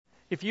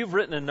If you've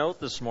written a note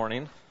this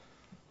morning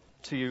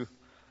to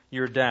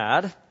your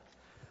dad,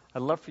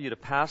 I'd love for you to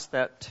pass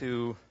that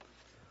to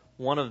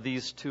one of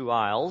these two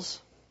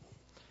aisles.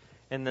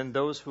 And then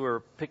those who are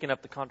picking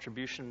up the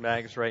contribution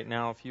bags right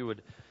now, if you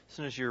would, as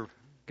soon as you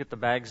get the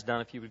bags done,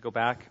 if you would go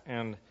back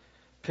and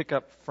pick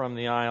up from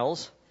the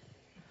aisles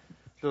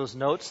those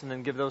notes and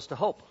then give those to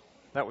Hope.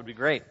 That would be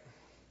great.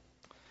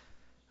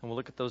 And we'll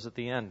look at those at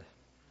the end.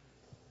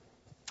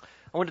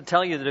 I want to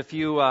tell you that if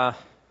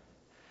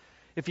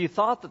you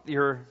thought that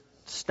your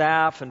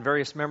staff and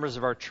various members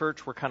of our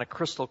church were kind of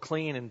crystal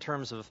clean in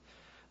terms of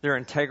their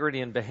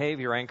integrity and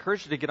behavior, I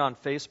encourage you to get on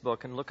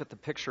Facebook and look at the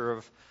picture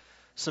of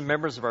some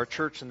members of our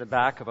church in the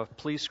back of a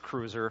police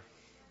cruiser.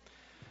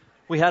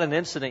 We had an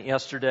incident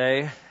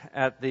yesterday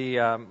at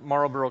the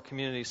Marlboro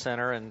Community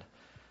Center, and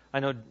I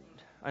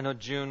know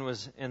June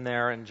was in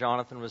there, and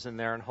Jonathan was in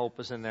there, and Hope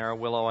was in there,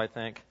 Willow, I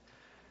think.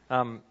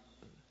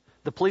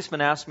 The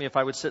policeman asked me if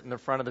I would sit in the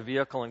front of the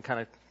vehicle and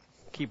kind of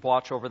keep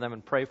watch over them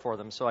and pray for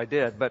them, so I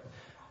did. But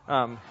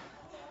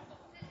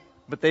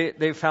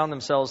they found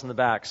themselves in the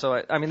back.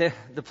 So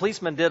the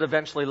policeman did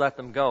eventually let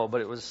them go,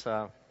 but it was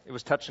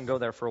touch and go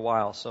there for a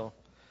while. So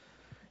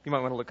you might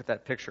want to look at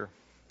that picture.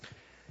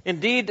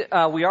 Indeed,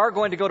 we are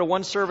going to go to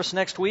one service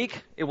next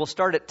week. It will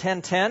start at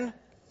 10:10,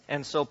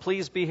 and so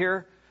please be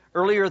here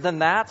earlier than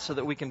that so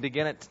that we can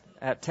begin it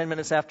at 10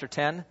 minutes after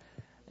 10.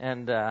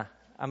 And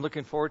I'm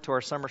looking forward to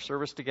our summer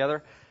service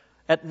together.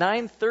 At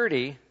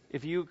 9:30,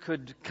 if you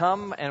could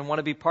come and want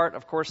to be part,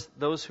 of course,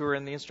 those who are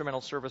in the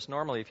instrumental service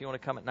normally, if you want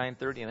to come at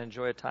 9:30 and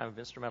enjoy a time of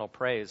instrumental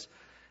praise.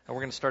 And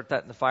we're going to start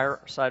that in the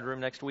fireside room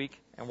next week,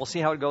 and we'll see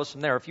how it goes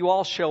from there. If you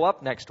all show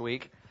up next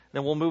week,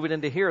 then we'll move it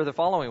into here the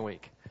following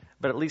week.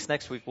 But at least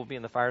next week we'll be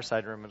in the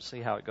fireside room and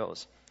see how it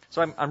goes.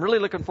 So I'm really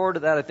looking forward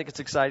to that. I think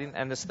it's exciting.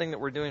 And this thing that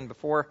we're doing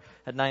before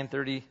at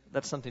 9:30,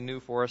 that's something new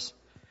for us,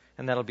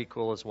 and that'll be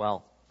cool as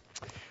well.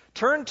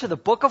 Turn to the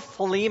book of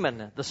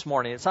Philemon this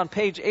morning. It's on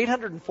page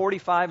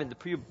 845 in the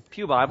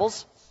Pew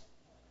Bibles.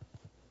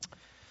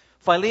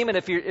 Philemon,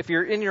 if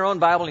you're in your own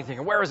Bible and you're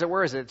thinking, where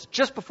is it? It's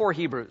just before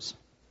Hebrews.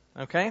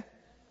 Okay?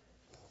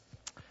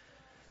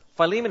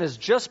 Philemon is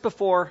just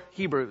before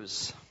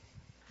Hebrews.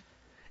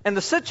 And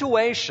the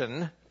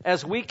situation,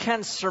 as we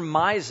can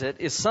surmise it,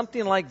 is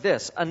something like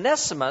this.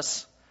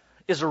 Onesimus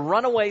is a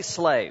runaway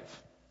slave.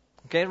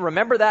 Okay?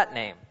 Remember that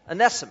name,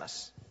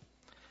 Onesimus.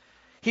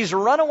 He's a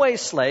runaway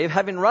slave,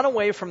 having run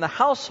away from the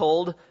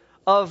household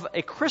of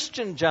a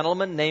Christian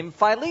gentleman named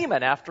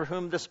Philemon, after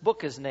whom this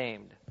book is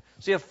named.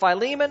 So you have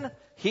Philemon,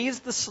 he's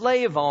the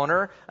slave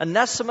owner.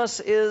 Onesimus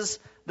is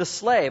the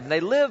slave. And they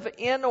live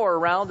in or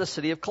around the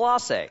city of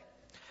Colossae.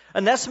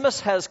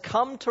 Onesimus has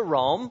come to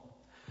Rome,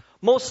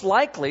 most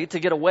likely to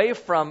get away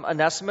from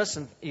Onesimus,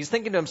 and he's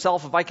thinking to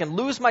himself, if I can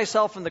lose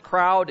myself in the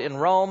crowd in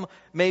Rome,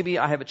 maybe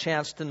I have a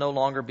chance to no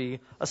longer be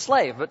a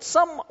slave. But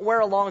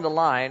somewhere along the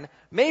line,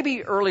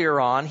 maybe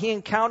earlier on, he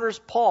encounters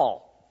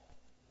Paul,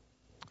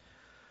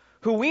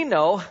 who we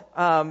know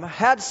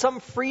had some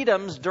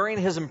freedoms during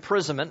his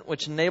imprisonment,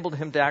 which enabled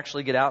him to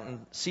actually get out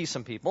and see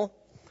some people.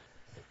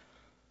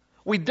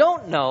 We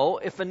don't know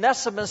if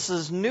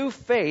Onesimus' new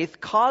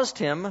faith caused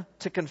him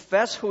to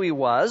confess who he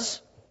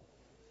was,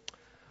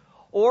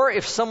 or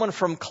if someone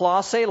from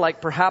Colossae,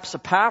 like perhaps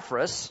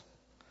Epaphras,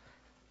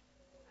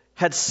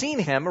 had seen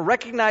him,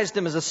 recognized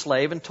him as a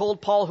slave, and told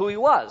Paul who he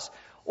was.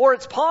 Or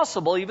it's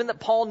possible even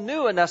that Paul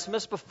knew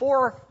Onesimus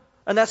before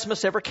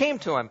Onesimus ever came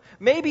to him.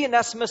 Maybe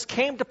Onesimus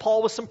came to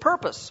Paul with some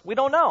purpose. We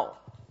don't know.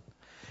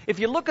 If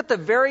you look at the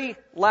very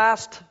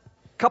last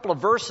couple of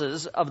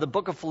verses of the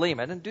book of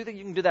Philemon, and you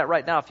can do that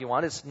right now if you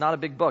want. It's not a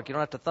big book. You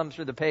don't have to thumb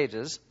through the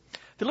pages.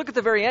 If you look at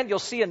the very end, you'll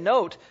see a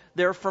note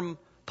there from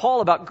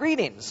Paul about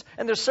greetings,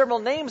 and there's several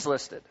names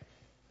listed.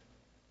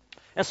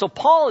 And so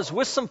Paul is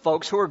with some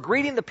folks who are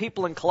greeting the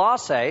people in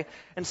Colossae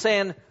and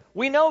saying,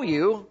 we know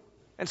you,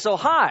 and so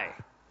hi.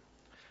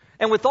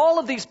 And with all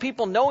of these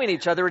people knowing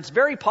each other, it's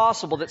very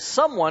possible that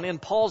someone in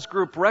Paul's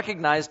group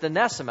recognized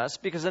Onesimus,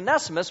 because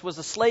Onesimus was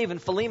a slave in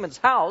Philemon's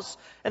house,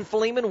 and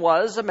Philemon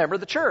was a member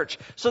of the church.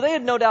 So they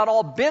had no doubt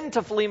all been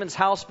to Philemon's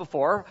house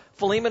before.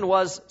 Philemon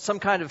was some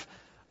kind of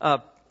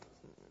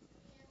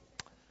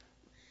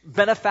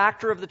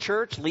benefactor of the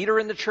church, leader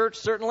in the church,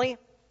 certainly.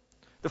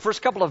 The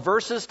first couple of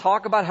verses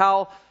talk about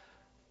how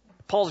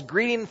Paul's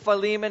greeting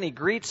Philemon. He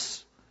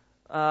greets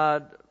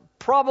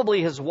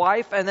probably his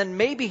wife, and then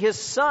maybe his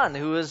son,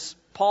 who is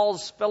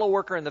Paul's fellow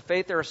worker in the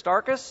faith,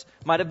 Aristarchus,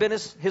 might have been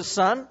his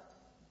son.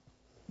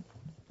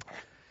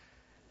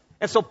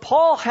 And so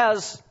Paul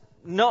has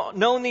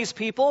known these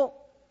people,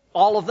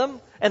 all of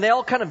them, and they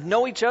all kind of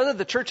know each other.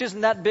 The church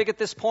isn't that big at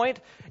this point.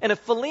 And if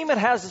Philemon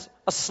has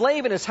a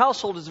slave in his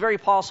household, it's very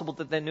possible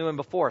that they knew him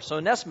before. So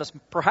Onesimus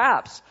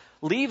perhaps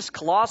leaves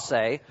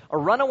Colossae, a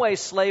runaway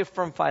slave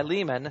from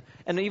Philemon,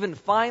 and even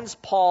finds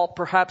Paul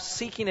perhaps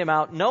seeking him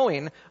out,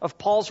 knowing of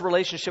Paul's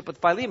relationship with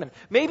Philemon.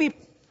 Maybe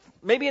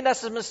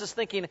Onesimus is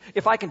thinking,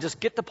 if I can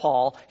just get to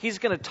Paul, he's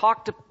going to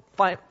talk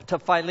to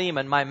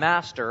Philemon, my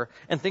master,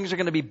 and things are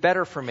going to be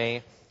better for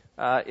me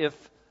if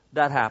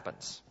that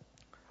happens.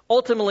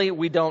 Ultimately,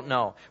 we don't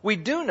know. We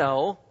do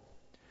know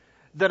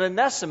that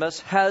Onesimus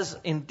has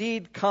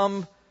indeed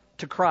come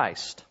to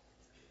Christ.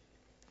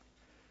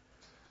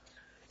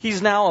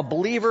 He's now a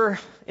believer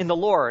in the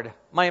Lord.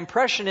 My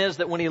impression is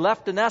that when he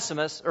left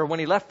Onesimus, or when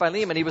he left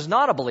Philemon, he was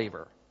not a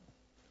believer.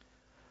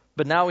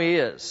 But now he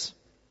is.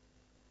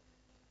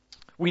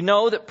 We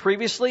know that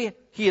previously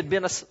he had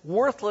been a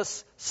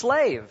worthless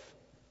slave,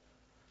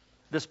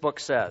 this book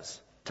says,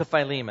 to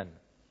Philemon.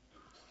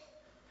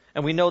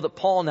 And we know that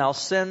Paul now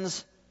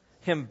sends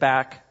him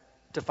back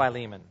to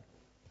Philemon.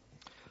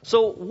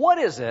 So what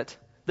is it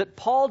that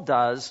Paul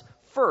does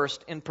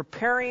first in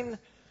preparing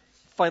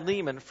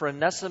Philemon for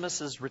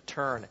Onesimus'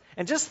 return?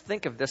 And just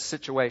think of this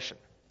situation.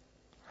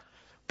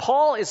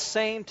 Paul is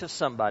saying to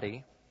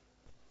somebody,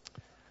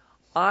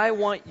 I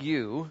want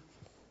you,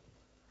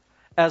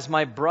 as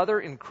my brother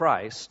in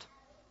Christ,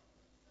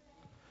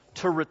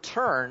 to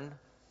return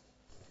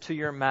to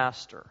your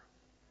master.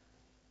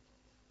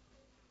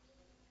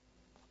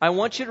 I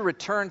want you to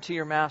return to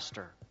your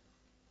master.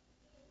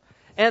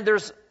 And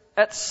there's,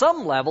 at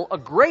some level, a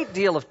great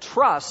deal of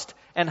trust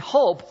and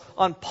hope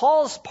on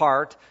Paul's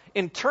part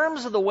in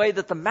terms of the way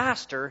that the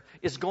master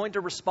is going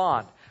to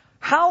respond.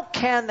 How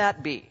can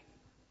that be?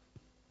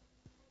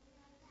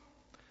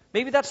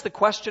 Maybe that's the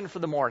question for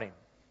the morning.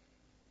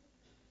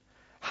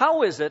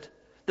 How is it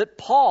that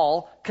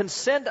Paul can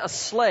send a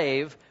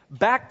slave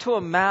back to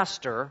a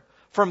master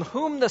from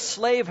whom the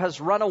slave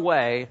has run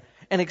away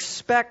and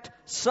expect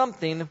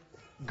something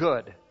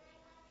good?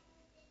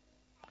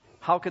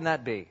 How can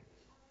that be?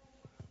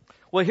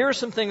 Well, here are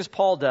some things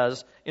Paul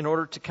does in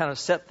order to kind of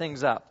set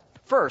things up.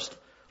 First,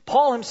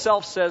 Paul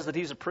himself says that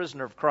he's a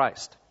prisoner of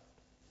Christ.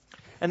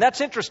 And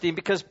that's interesting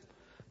because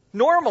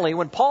normally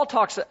when Paul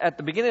talks at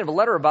the beginning of a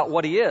letter about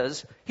what he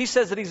is, he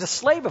says that he's a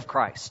slave of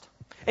Christ.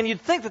 And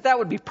you'd think that that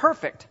would be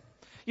perfect.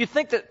 You'd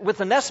think that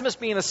with Onesimus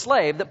being a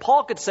slave, that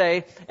Paul could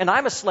say, and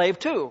I'm a slave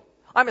too.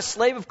 I'm a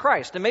slave of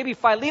Christ. And maybe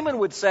Philemon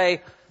would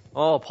say,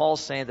 oh,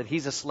 Paul's saying that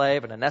he's a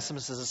slave and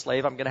Onesimus is a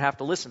slave. I'm going to have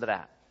to listen to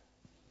that.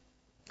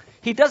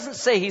 He doesn't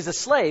say he's a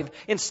slave.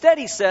 Instead,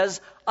 he says,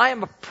 I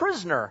am a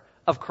prisoner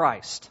of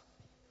Christ.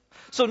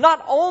 So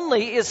not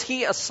only is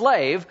he a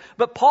slave,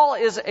 but Paul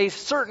is a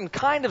certain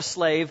kind of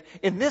slave,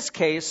 in this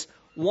case,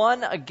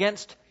 one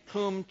against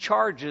whom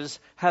charges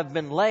have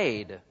been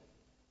laid.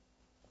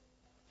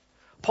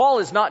 Paul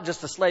is not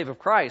just a slave of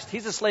Christ.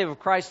 He's a slave of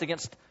Christ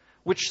against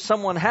which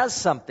someone has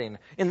something.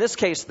 In this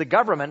case, the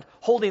government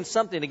holding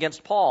something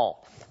against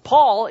Paul.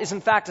 Paul is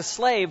in fact a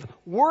slave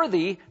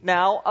worthy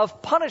now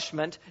of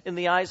punishment in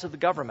the eyes of the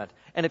government.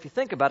 And if you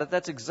think about it,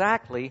 that's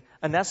exactly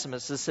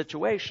Onesimus'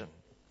 situation.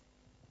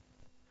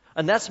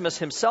 Onesimus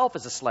himself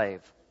is a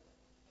slave.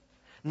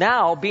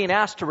 Now being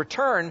asked to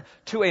return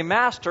to a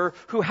master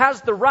who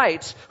has the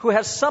rights, who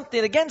has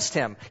something against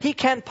him. He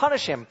can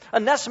punish him.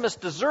 Onesimus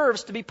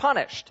deserves to be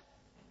punished.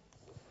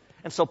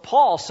 And so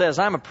Paul says,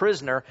 I'm a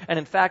prisoner, and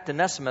in fact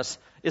Onesimus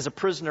is a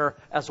prisoner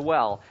as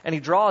well. And he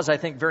draws, I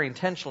think very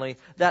intentionally,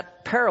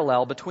 that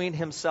parallel between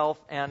himself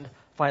and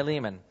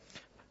Philemon.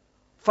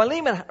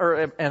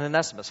 And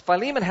Onesimus.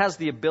 Philemon has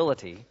the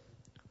ability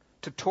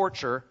to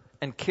torture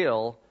and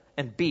kill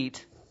and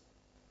beat,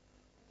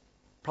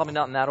 probably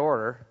not in that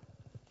order,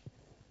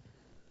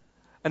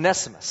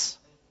 Onesimus.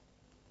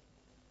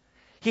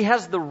 He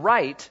has the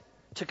right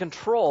to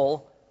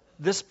control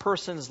this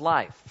person's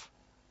life.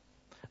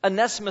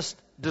 Onesimus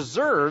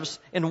deserves,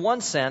 in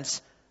one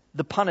sense,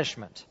 the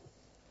punishment.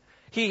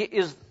 He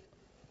is,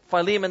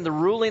 Philemon, the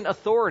ruling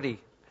authority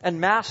and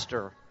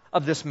master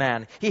of this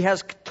man. He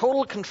has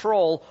total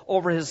control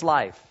over his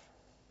life.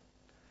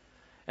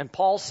 And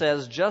Paul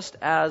says, just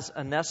as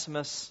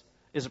Onesimus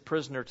is a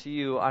prisoner to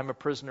you, I'm a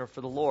prisoner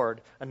for the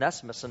Lord.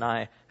 Onesimus and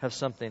I have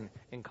something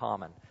in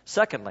common.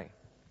 Secondly,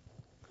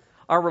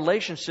 our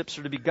relationships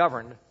are to be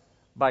governed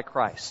by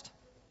Christ.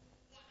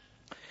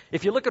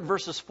 If you look at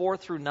verses 4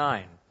 through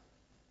 9,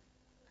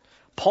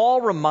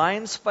 Paul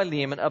reminds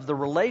Philemon of the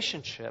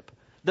relationship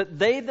that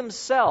they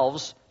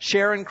themselves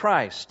share in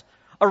Christ.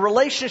 A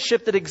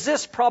relationship that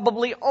exists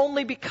probably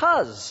only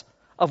because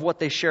of what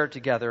they share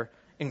together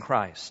in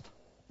Christ.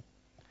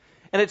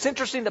 And it's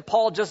interesting that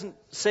Paul doesn't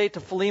say to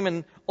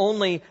Philemon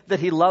only that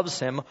he loves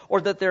him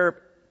or that they're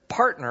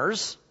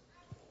partners,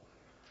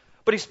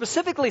 but he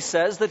specifically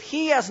says that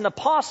he as an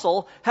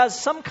apostle has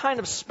some kind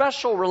of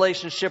special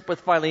relationship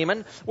with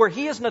Philemon where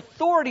he is an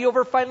authority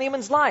over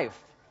Philemon's life.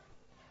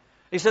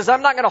 He says,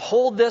 I'm not going to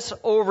hold this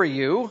over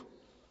you.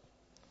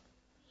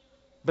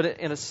 But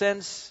in a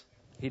sense,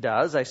 he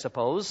does, I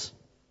suppose.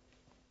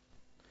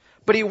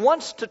 But he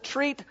wants to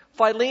treat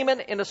Philemon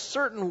in a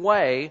certain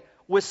way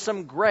with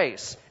some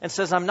grace and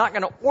says, I'm not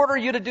going to order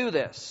you to do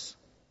this.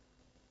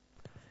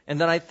 And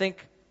then I think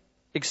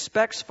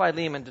expects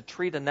Philemon to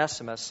treat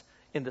Onesimus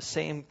in the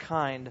same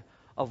kind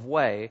of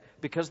way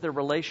because their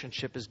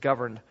relationship is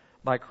governed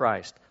by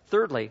Christ.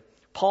 Thirdly,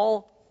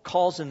 Paul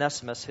calls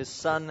Onesimus his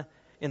son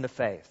in the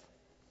faith.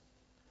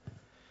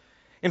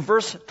 In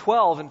verse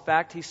 12, in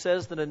fact, he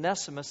says that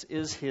Onesimus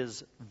is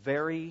his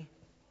very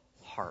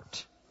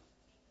heart.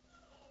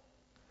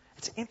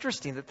 It's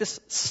interesting that this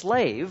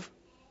slave,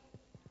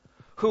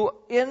 who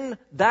in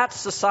that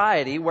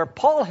society, where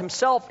Paul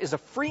himself is a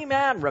free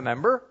man,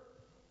 remember,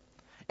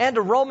 and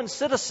a Roman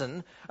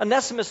citizen,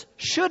 Onesimus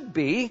should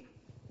be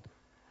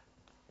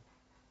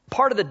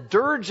part of the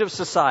dirge of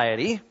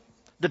society,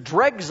 the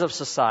dregs of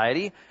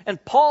society,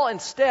 and Paul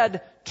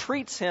instead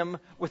treats him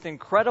with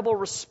incredible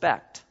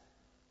respect.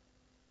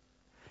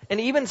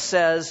 And even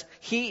says,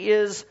 he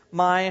is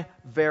my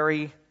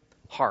very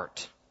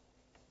heart.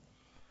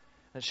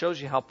 It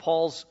shows you how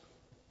Paul's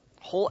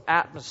whole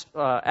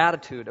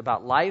attitude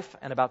about life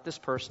and about this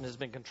person has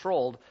been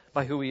controlled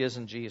by who he is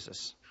in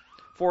Jesus.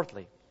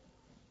 Fourthly,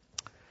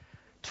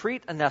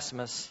 treat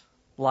Onesimus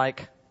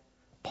like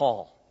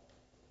Paul.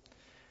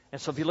 And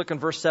so if you look in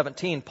verse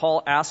 17,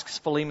 Paul asks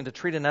Philemon to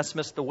treat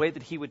Onesimus the way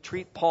that he would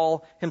treat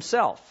Paul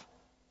himself.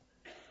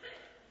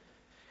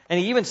 And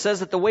he even says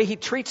that the way he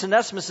treats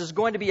Onesimus is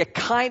going to be a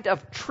kind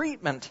of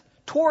treatment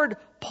toward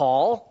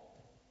Paul,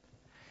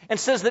 and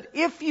says that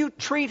if you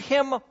treat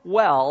him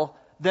well,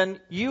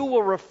 then you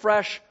will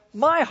refresh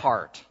my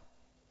heart,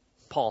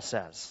 Paul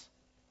says.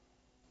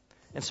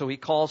 And so he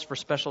calls for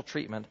special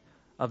treatment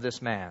of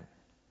this man.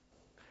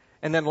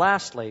 And then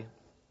lastly,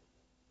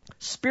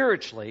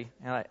 spiritually,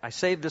 and I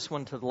saved this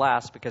one to the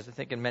last because I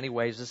think in many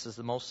ways this is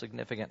the most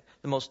significant,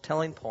 the most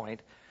telling point.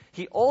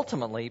 He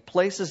ultimately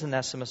places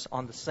Onesimus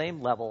on the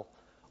same level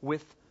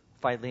with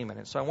Philemon.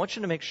 And so I want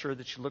you to make sure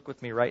that you look with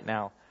me right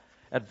now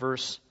at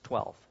verse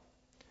 12.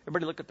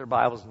 Everybody look at their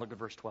Bibles and look at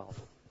verse 12.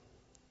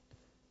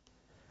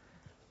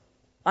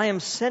 I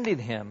am sending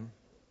him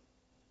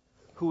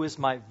who is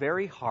my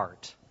very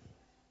heart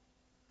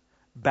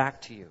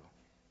back to you.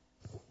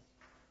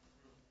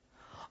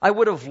 I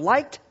would have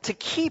liked to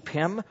keep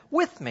him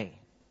with me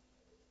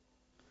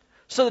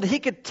so that he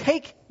could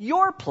take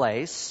your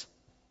place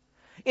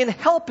in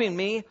helping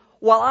me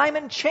while I'm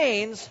in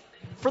chains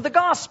for the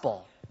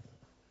gospel.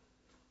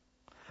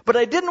 But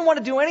I didn't want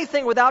to do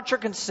anything without your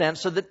consent,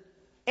 so that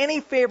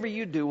any favor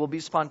you do will be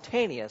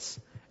spontaneous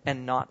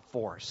and not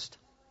forced.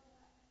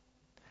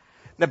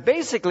 Now,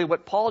 basically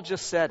what Paul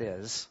just said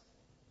is,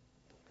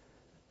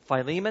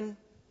 Philemon,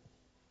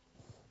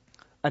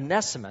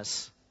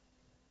 Onesimus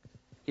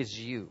is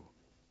you.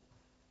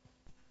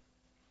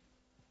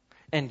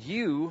 And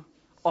you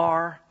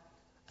are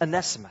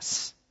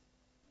Onesimus.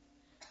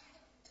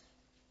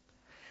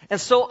 And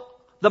so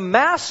the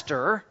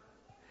master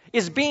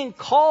is being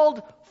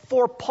called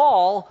for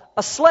Paul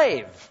a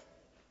slave.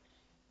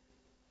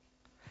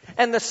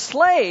 And the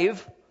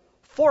slave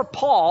for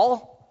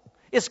Paul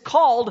is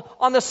called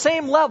on the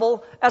same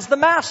level as the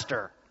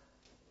master.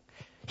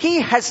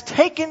 He has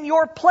taken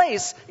your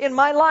place in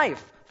my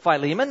life,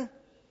 Philemon,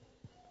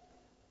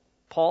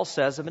 Paul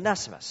says of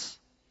Onesimus.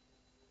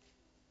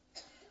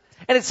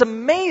 And it's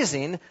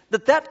amazing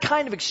that that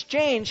kind of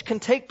exchange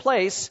can take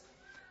place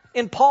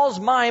in Paul's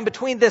mind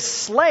between this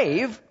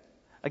slave,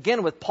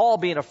 again with Paul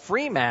being a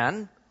free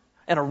man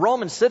and a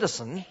Roman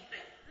citizen,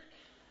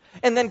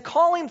 and then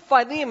calling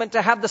Philemon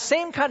to have the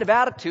same kind of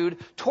attitude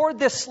toward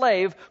this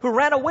slave who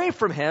ran away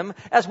from him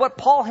as what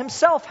Paul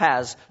himself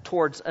has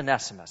towards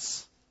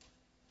Onesimus.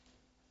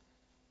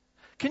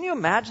 Can you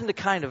imagine the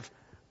kind of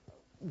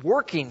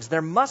workings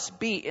there must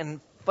be in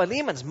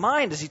Philemon's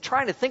mind as he's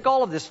trying to think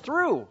all of this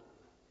through?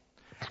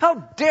 How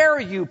dare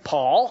you,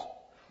 Paul,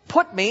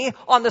 put me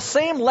on the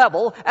same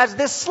level as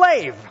this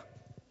slave?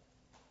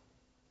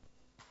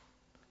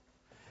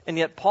 And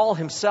yet Paul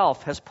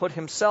himself has put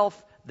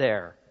himself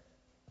there.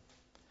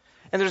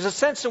 And there's a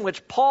sense in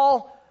which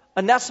Paul,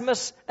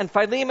 Onesimus, and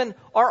Philemon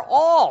are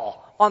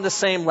all on the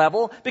same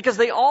level because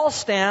they all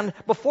stand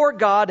before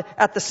God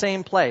at the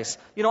same place.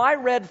 You know, I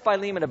read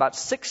Philemon about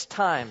 6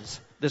 times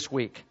this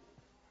week.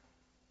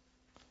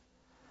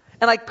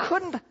 And I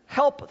couldn't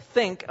help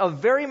think of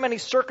very many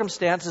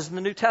circumstances in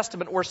the New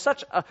Testament where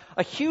such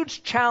a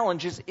huge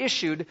challenge is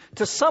issued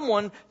to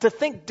someone to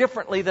think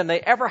differently than they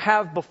ever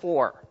have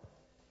before.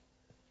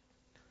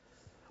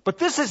 But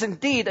this is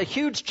indeed a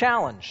huge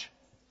challenge.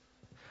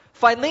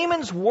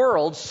 Philemon's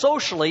world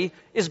socially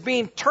is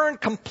being turned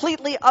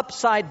completely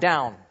upside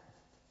down.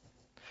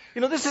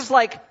 You know, this is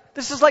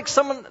like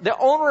someone, the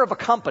owner of a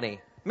company.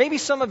 Maybe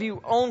some of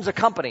you owns a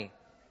company.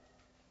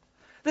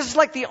 This is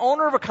like the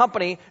owner of a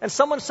company and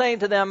someone saying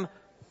to them,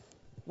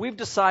 we've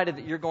decided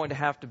that you're going to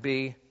have to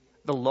be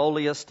the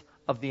lowliest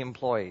of the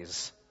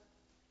employees.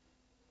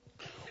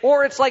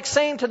 Or it's like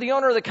saying to the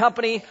owner of the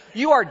company,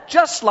 you are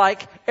just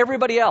like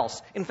everybody else.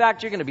 In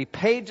fact, you're going to be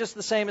paid just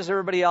the same as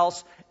everybody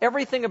else.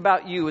 Everything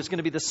about you is going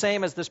to be the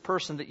same as this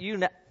person that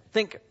you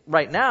think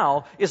right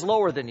now is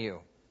lower than you.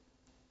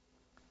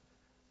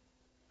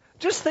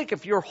 Just think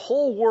if your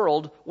whole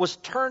world was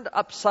turned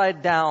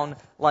upside down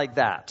like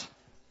that.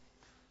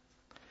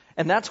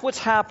 And that's what's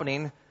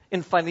happening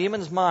in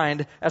Philemon's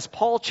mind as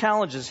Paul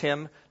challenges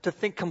him to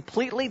think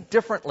completely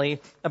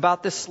differently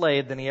about this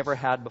slave than he ever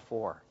had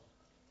before.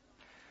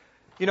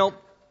 You know,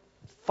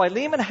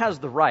 Philemon has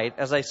the right,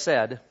 as I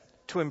said,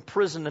 to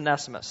imprison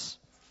Onesimus.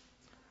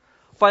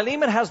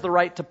 Philemon has the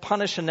right to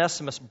punish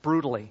Onesimus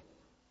brutally.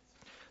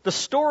 The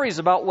stories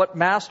about what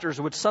masters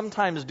would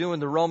sometimes do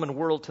in the Roman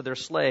world to their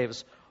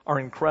slaves are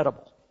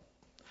incredible.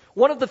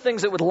 One of the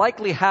things that would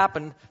likely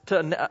happen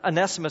to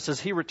Onesimus as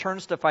he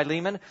returns to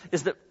Philemon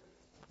is that,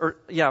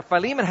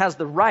 Philemon has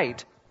the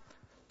right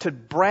to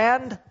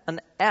brand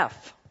an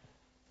F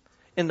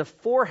in the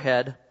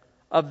forehead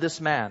of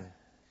this man.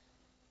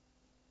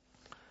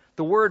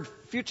 The word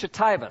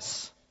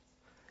fugitivus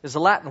is a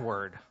Latin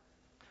word,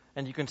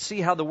 and you can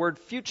see how the word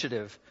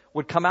fugitive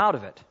would come out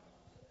of it.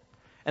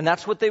 And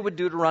that's what they would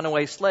do to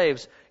runaway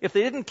slaves. If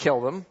they didn't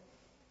kill them,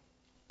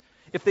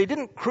 if they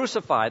didn't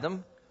crucify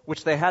them,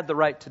 which they had the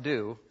right to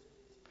do,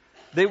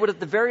 they would at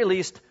the very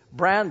least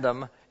brand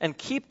them and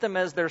keep them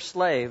as their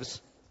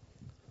slaves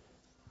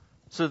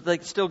so that they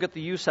could still get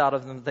the use out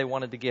of them that they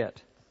wanted to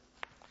get.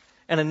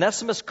 And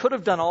Onesimus could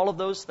have done all of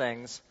those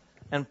things,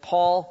 and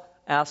Paul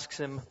asks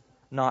him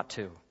not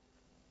to.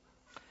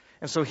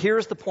 And so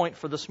here's the point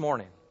for this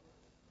morning.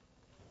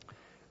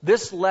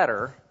 This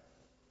letter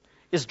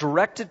is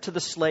directed to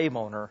the slave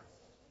owner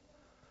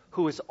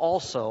who is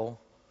also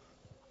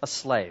a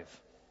slave.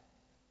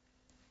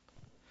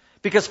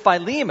 Because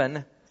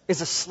Philemon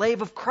is a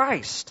slave of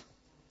Christ.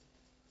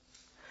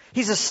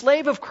 He's a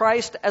slave of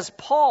Christ as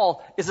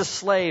Paul is a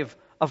slave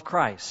of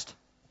Christ.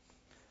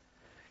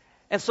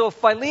 And so if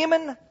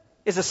Philemon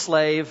is a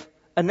slave,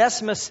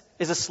 Onesimus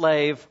is a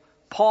slave,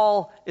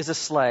 Paul is a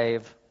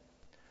slave,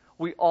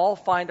 we all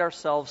find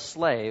ourselves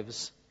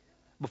slaves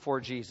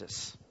before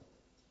Jesus.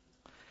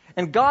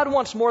 And God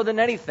wants more than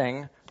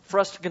anything for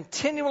us to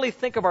continually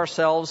think of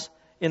ourselves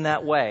in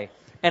that way.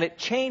 And it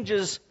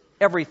changes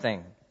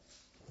everything.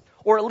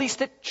 Or at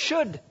least it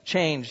should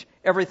change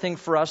everything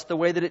for us the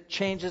way that it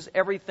changes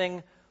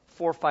everything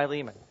for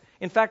Philemon.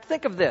 In fact,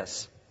 think of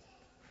this.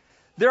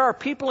 There are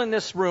people in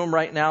this room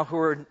right now who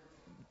are in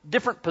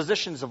different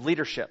positions of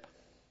leadership.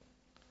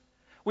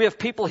 We have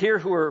people here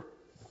who are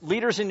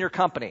leaders in your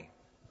company.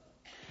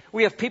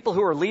 We have people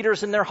who are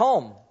leaders in their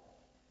home.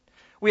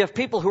 We have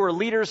people who are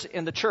leaders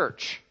in the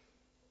church.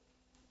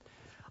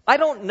 I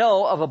don't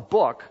know of a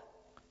book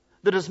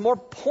that is more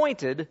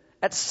pointed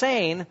at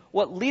saying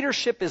what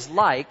leadership is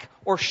like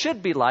or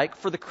should be like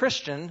for the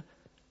Christian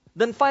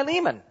than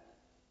Philemon.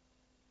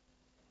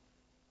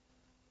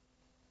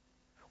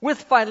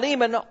 With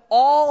Philemon,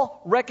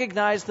 all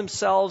recognize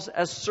themselves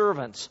as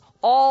servants.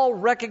 All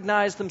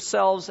recognize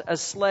themselves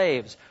as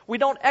slaves. We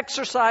don't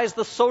exercise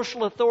the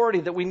social authority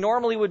that we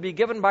normally would be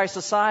given by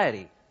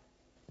society.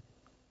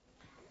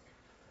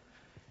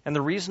 And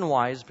the reason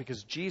why is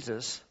because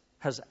Jesus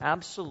has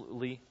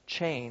absolutely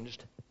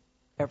changed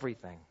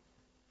everything.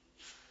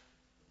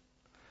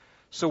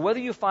 So whether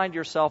you find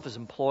yourself as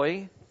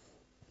employee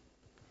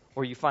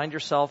or you find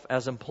yourself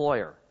as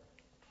employer,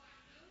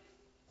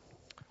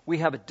 we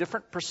have a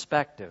different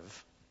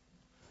perspective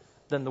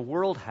than the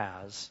world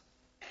has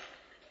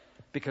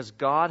because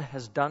God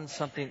has done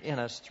something in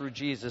us through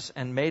Jesus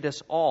and made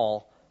us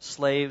all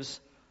slaves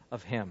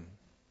of Him.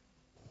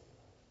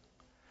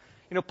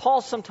 You know, Paul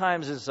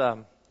sometimes is,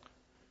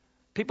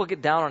 people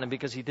get down on him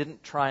because he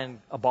didn't try and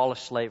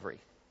abolish slavery.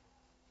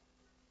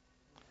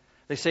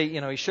 They say,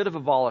 he should have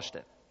abolished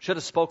it. Should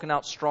have spoken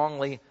out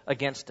strongly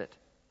against it.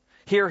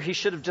 Here he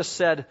should have just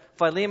said,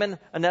 Philemon,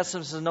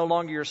 Onesimus is no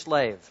longer your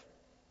slave.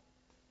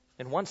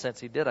 In one sense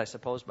he did, I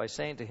suppose, by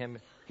saying to him,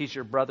 he's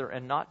your brother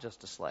and not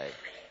just a slave.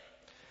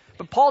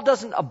 But Paul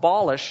doesn't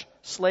abolish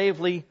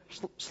slavery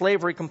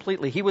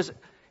completely. He was,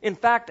 in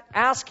fact,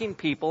 asking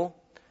people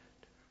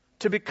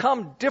to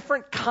become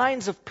different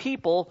kinds of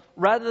people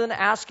rather than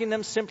asking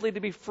them simply to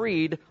be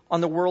freed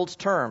on the world's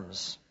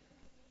terms.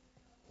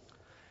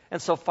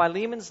 And so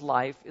Philemon's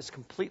life is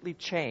completely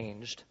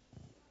changed,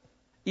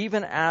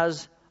 even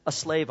as a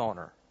slave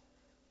owner.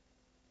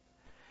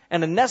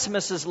 And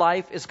Onesimus'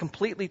 life is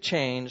completely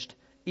changed,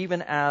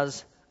 even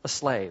as a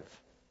slave.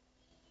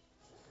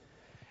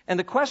 And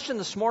the question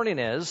this morning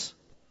is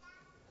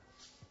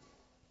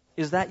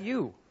that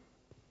you?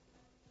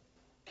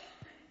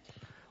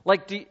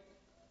 Like, do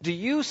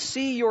you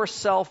see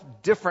yourself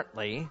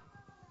differently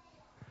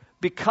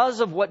because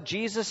of what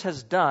Jesus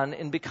has done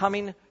in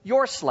becoming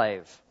your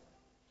slave?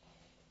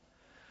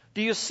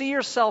 Do you see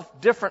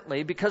yourself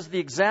differently because of the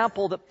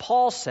example that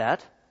Paul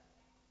set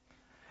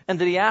and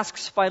that he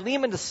asks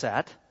Philemon to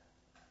set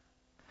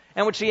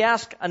and which he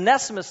asked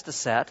Onesimus to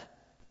set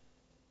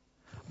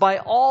by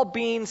all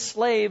being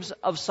slaves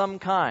of some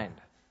kind?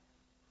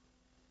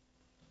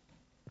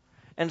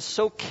 And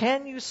so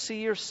can you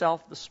see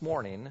yourself this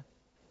morning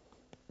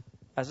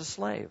as a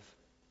slave?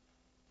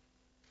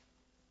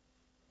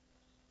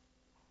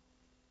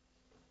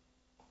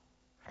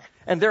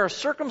 And there are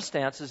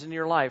circumstances in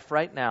your life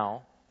right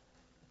now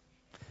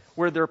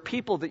where there are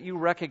people that you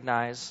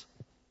recognize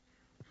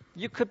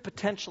you could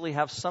potentially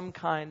have some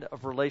kind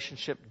of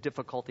relationship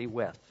difficulty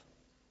with.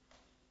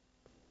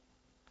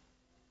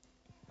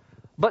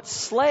 But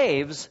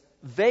slaves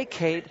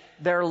vacate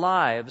their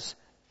lives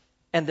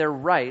and their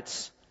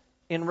rights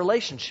in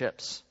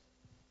relationships.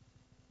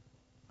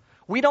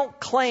 We don't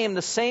claim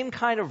the same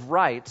kind of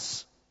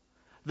rights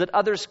that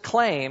others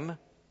claim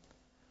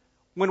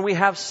when we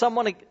have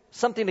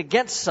something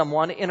against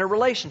someone in a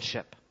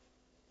relationship.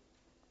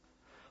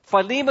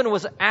 Philemon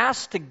was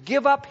asked to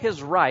give up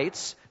his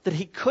rights that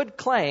he could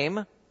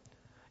claim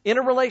in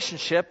a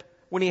relationship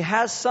when he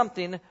has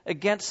something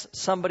against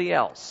somebody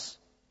else.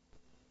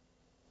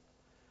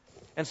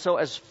 And so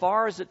as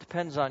far as it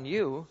depends on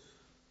you,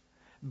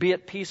 be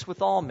at peace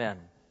with all men.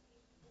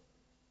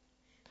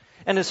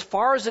 And as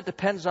far as it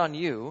depends on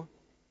you,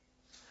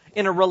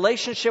 in a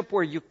relationship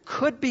where you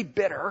could be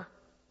bitter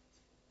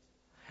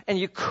and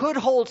you could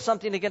hold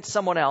something against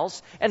someone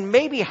else and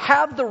maybe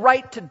have the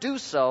right to do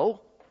so,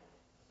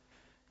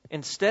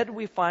 instead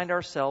we find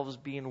ourselves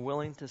being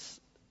willing to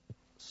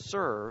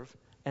serve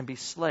and be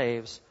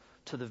slaves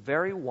to the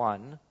very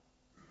one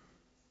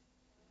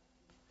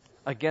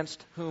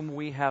against whom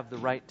we have the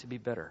right to be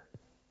bitter.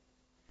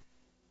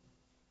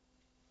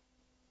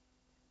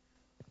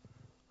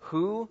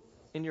 Who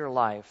in your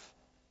life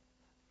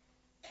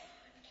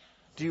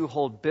do you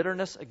hold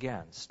bitterness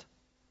against?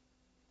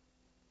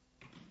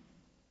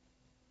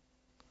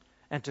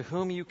 And to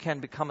whom you can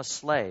become a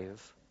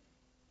slave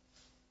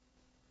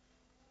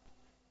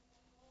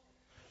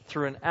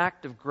through an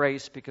act of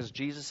grace because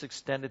Jesus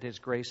extended His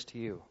grace to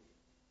you.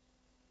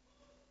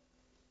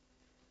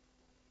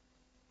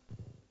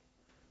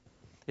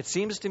 It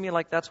seems to me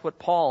like that's what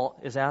Paul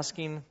is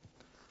asking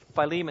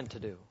Philemon to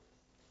do.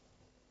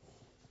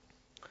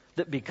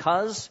 That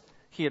because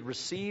he had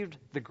received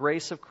the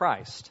grace of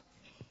Christ,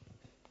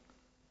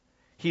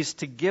 he's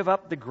to give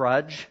up the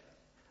grudge,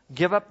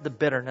 give up the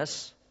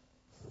bitterness,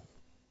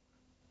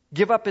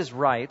 give up his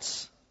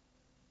rights,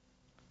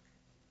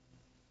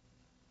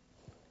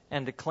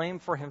 and to claim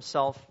for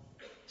himself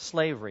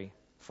slavery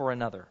for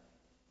another.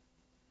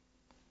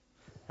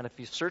 And if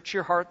you search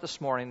your heart this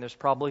morning, there's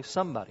probably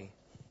somebody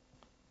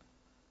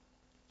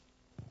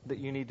that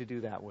you need to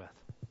do that with.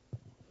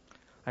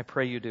 I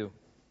pray you do.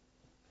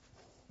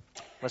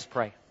 Let's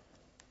pray.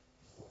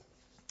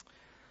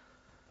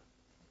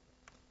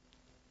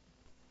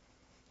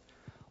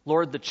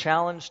 Lord, the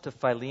challenge to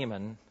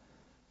Philemon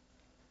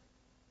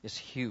is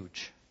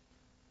huge.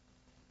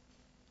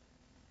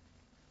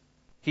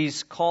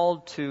 He's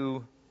called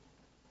to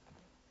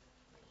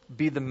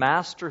be the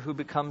master who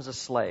becomes a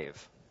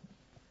slave.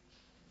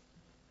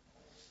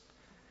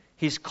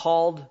 He's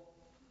called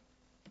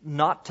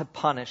not to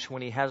punish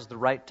when he has the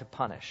right to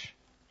punish.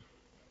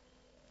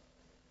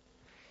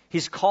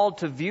 He's called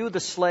to view the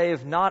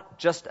slave not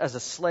just as a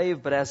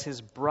slave, but as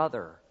his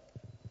brother.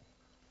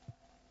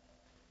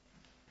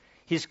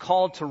 He's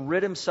called to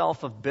rid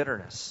himself of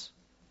bitterness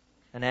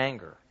and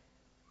anger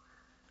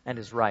and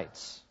his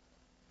rights.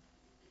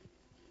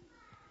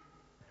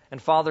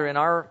 And Father, in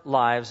our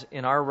lives,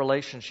 in our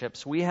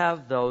relationships, we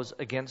have those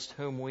against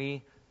whom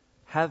we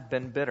have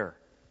been bitter.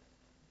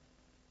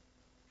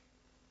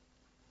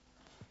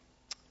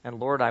 And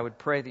Lord, I would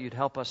pray that you'd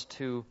help us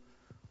to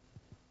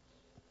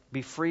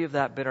be free of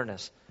that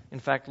bitterness. In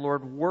fact,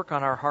 Lord, work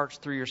on our hearts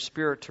through your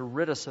Spirit to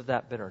rid us of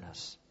that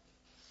bitterness.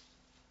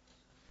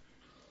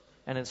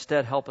 And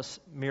instead help us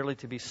merely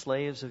to be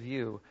slaves of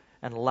you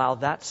and allow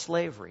that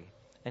slavery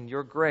and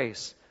your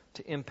grace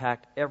to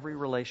impact every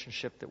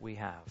relationship that we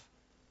have.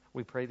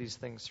 We pray these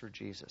things through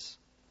Jesus.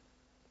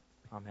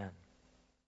 Amen.